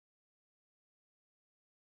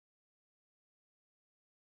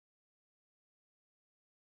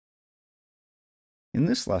In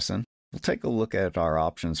this lesson, we'll take a look at our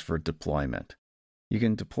options for deployment. You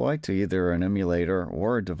can deploy to either an emulator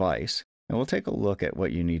or a device, and we'll take a look at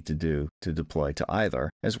what you need to do to deploy to either,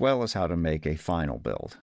 as well as how to make a final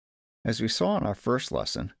build. As we saw in our first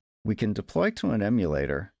lesson, we can deploy to an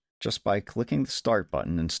emulator just by clicking the Start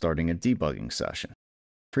button and starting a debugging session.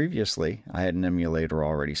 Previously, I had an emulator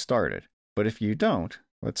already started, but if you don't,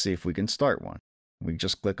 let's see if we can start one. We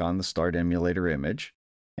just click on the Start Emulator image,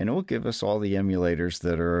 and it will give us all the emulators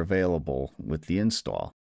that are available with the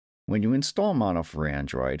install. When you install Mono for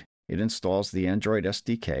Android, it installs the Android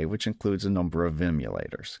SDK, which includes a number of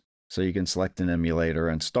emulators. So you can select an emulator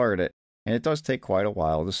and start it, and it does take quite a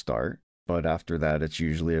while to start, but after that it's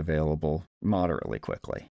usually available moderately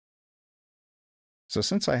quickly. So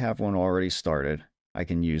since I have one already started, I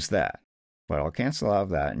can use that. But I'll cancel out of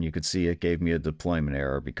that, and you can see it gave me a deployment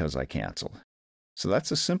error because I canceled. So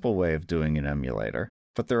that's a simple way of doing an emulator,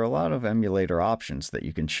 but there are a lot of emulator options that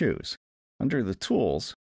you can choose. Under the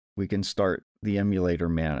Tools, we can start the Emulator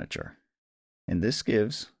Manager. And this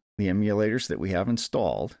gives the emulators that we have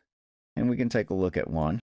installed, and we can take a look at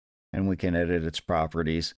one, and we can edit its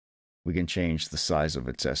properties. We can change the size of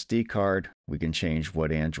its SD card. We can change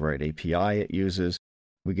what Android API it uses.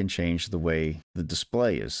 We can change the way the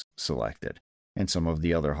display is selected, and some of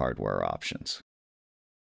the other hardware options.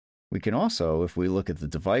 We can also, if we look at the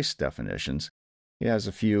device definitions, it has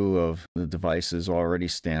a few of the devices already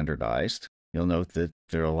standardized. You'll note that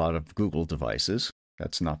there are a lot of Google devices.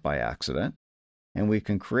 That's not by accident. And we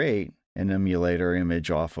can create an emulator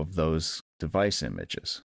image off of those device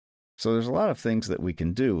images. So there's a lot of things that we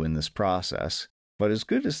can do in this process, but as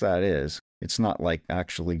good as that is, it's not like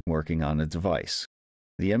actually working on a device.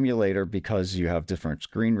 The emulator, because you have different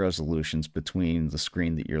screen resolutions between the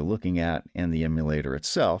screen that you're looking at and the emulator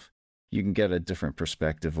itself, you can get a different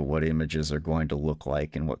perspective of what images are going to look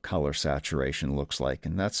like and what color saturation looks like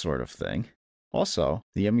and that sort of thing. Also,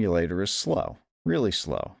 the emulator is slow, really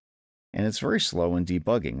slow. And it's very slow in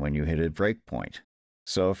debugging when you hit a breakpoint.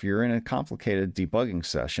 So if you're in a complicated debugging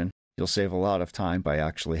session, you'll save a lot of time by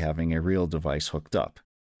actually having a real device hooked up.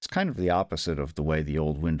 It's kind of the opposite of the way the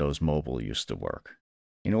old Windows Mobile used to work.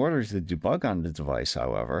 In order to debug on the device,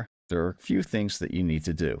 however, there are a few things that you need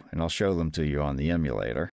to do, and I'll show them to you on the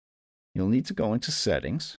emulator. You'll need to go into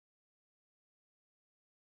Settings,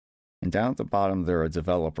 and down at the bottom there are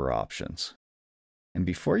developer options. And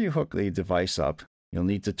before you hook the device up, you'll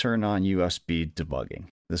need to turn on USB debugging.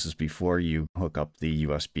 This is before you hook up the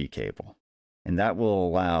USB cable. And that will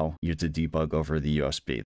allow you to debug over the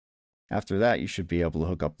USB. After that, you should be able to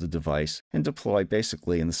hook up the device and deploy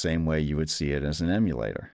basically in the same way you would see it as an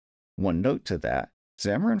emulator. One note to that,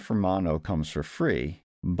 Xamarin for Mono comes for free,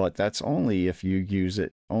 but that's only if you use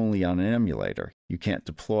it only on an emulator. You can't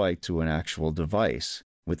deploy to an actual device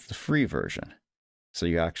with the free version. So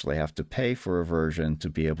you actually have to pay for a version to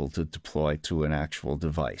be able to deploy to an actual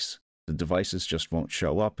device. The devices just won't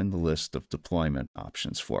show up in the list of deployment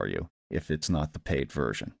options for you if it's not the paid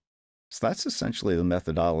version. So that's essentially the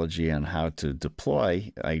methodology on how to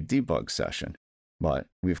deploy a debug session. But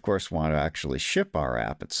we of course want to actually ship our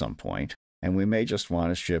app at some point, and we may just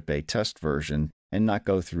want to ship a test version and not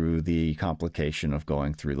go through the complication of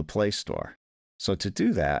going through the Play Store. So to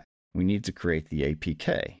do that, we need to create the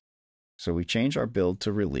APK. So we change our build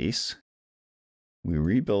to release, we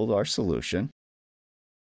rebuild our solution,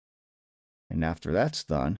 and after that's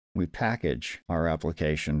done, we package our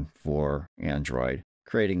application for Android,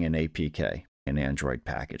 creating an APK, an Android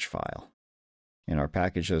package file. And our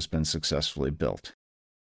package has been successfully built.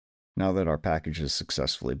 Now that our package is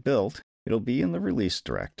successfully built, it'll be in the release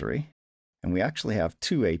directory, and we actually have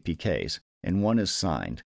two APKs, and one is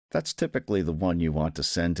signed. That's typically the one you want to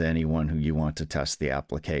send to anyone who you want to test the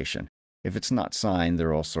application. If it's not signed, there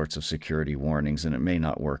are all sorts of security warnings, and it may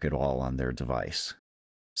not work at all on their device.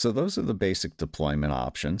 So those are the basic deployment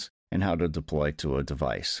options and how to deploy to a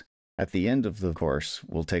device. At the end of the course,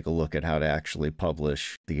 we'll take a look at how to actually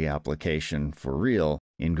publish the application for real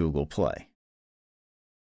in Google Play.